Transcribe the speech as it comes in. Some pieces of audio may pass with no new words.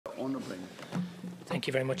Thank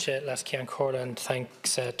you very much, Lascian Corla, and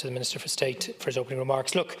thanks to the Minister for State for his opening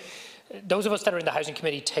remarks. Look, those of us that are in the Housing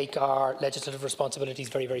Committee take our legislative responsibilities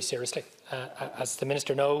very, very seriously. As the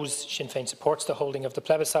Minister knows, Sinn Féin supports the holding of the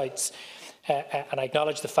plebiscites, and I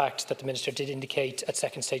acknowledge the fact that the Minister did indicate at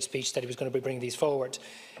second stage speech that he was going to be bringing these forward.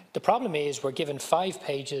 The problem is we're given 5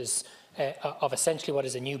 pages of essentially what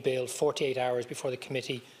is a new bill 48 hours before the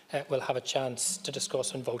committee will have a chance to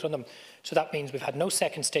discuss and vote on them. So that means we've had no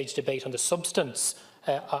second stage debate on the substance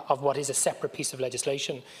of what is a separate piece of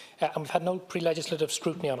legislation, and we've had no pre-legislative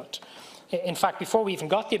scrutiny on it. In fact, before we even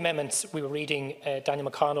got the amendments, we were reading Daniel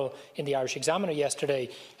McConnell in the Irish Examiner yesterday,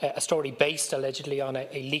 a story based allegedly on a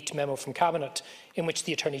leaked memo from Cabinet, in which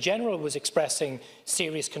the Attorney-General was expressing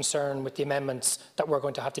serious concern with the amendments that we're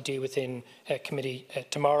going to have to deal with in committee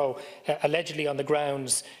tomorrow, allegedly on the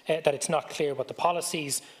grounds that it's not clear what the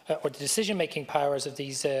policies or the decision-making powers of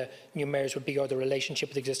these new mayors would be, or the relationship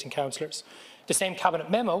with existing councillors. The same Cabinet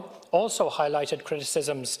memo also highlighted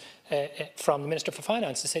criticisms from the Minister for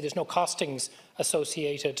Finance to say there's no costings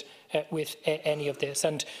associated with any of this.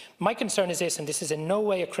 And my concern is this, and this is in no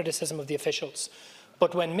way a criticism of the officials,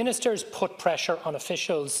 but when ministers put pressure on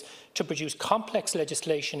officials to produce complex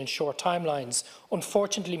legislation in short timelines,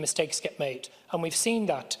 unfortunately mistakes get made. And we've seen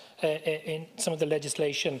that in some of the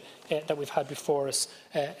legislation that we've had before us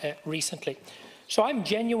recently. So I'm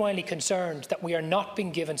genuinely concerned that we are not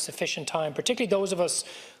being given sufficient time, particularly those of us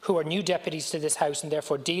who are new deputies to this House and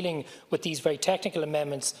therefore dealing with these very technical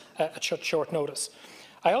amendments at short notice.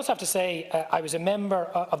 I also have to say I was a member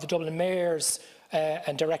of the Dublin Mayors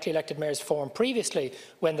and directly elected mayors forum previously,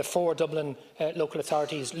 when the 4 Dublin local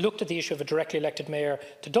authorities looked at the issue of a directly elected mayor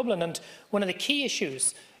to Dublin. And one of the key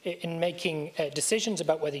issues in making decisions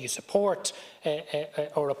about whether you support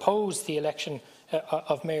or oppose the election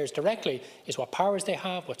of mayors directly is what powers they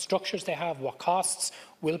have, what structures they have, what costs.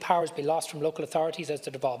 Will powers be lost from local authorities as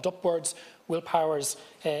they're devolved upwards? Will powers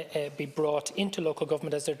be brought into local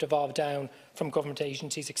government as they're devolved down from government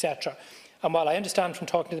agencies, etc.? And while I understand from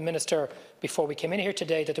talking to the Minister before we came in here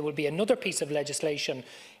today that there will be another piece of legislation,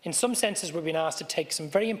 in some senses we're being asked to take some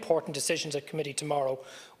very important decisions at committee tomorrow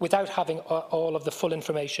without having all of the full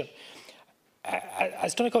information.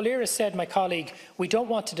 As Donegal Éireann said, my colleague, we don't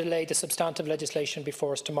want to delay the substantive legislation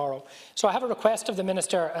before us tomorrow. So I have a request of the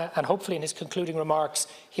Minister, and hopefully in his concluding remarks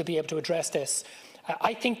he'll be able to address this.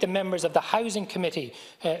 I think the members of the Housing Committee,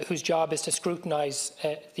 whose job is to scrutinise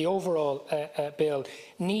the overall bill,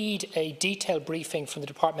 need a detailed briefing from the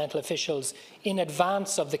departmental officials in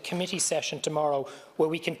advance of the committee session tomorrow, where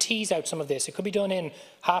we can tease out some of this. It could be done in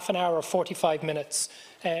half an hour or 45 minutes,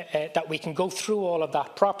 that we can go through all of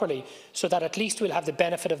that properly, so that at least we'll have the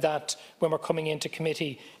benefit of that when we're coming into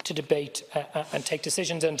committee to debate and take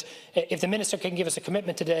decisions. And if the Minister can give us a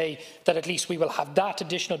commitment today that at least we will have that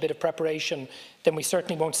additional bit of preparation, then we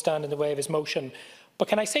certainly won't stand in the way of his motion. But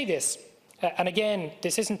can I say this? And again,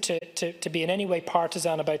 this isn't to be in any way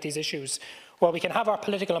partisan about these issues. While we can have our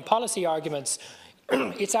political and policy arguments,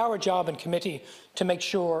 it's our job in committee to make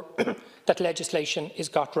sure that legislation is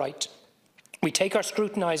got right. We take our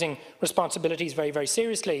scrutinising responsibilities very, very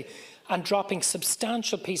seriously, and dropping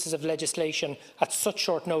substantial pieces of legislation at such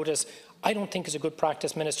short notice I don't think is a good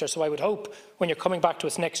practice, Minister. So I would hope when you're coming back to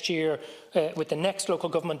us next year with the next local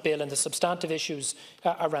government bill and the substantive issues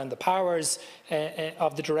around the powers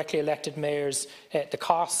of the directly elected mayors, the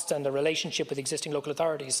costs and the relationship with existing local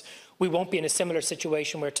authorities, we won't be in a similar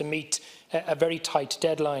situation where to meet a very tight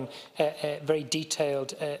deadline, very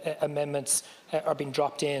detailed amendments are being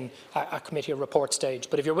dropped in at committee or report stage.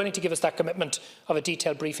 But if you're willing to give us that commitment of a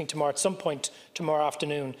detailed briefing tomorrow at some point tomorrow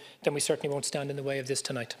afternoon, then we certainly won't stand in the way of this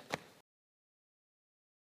tonight.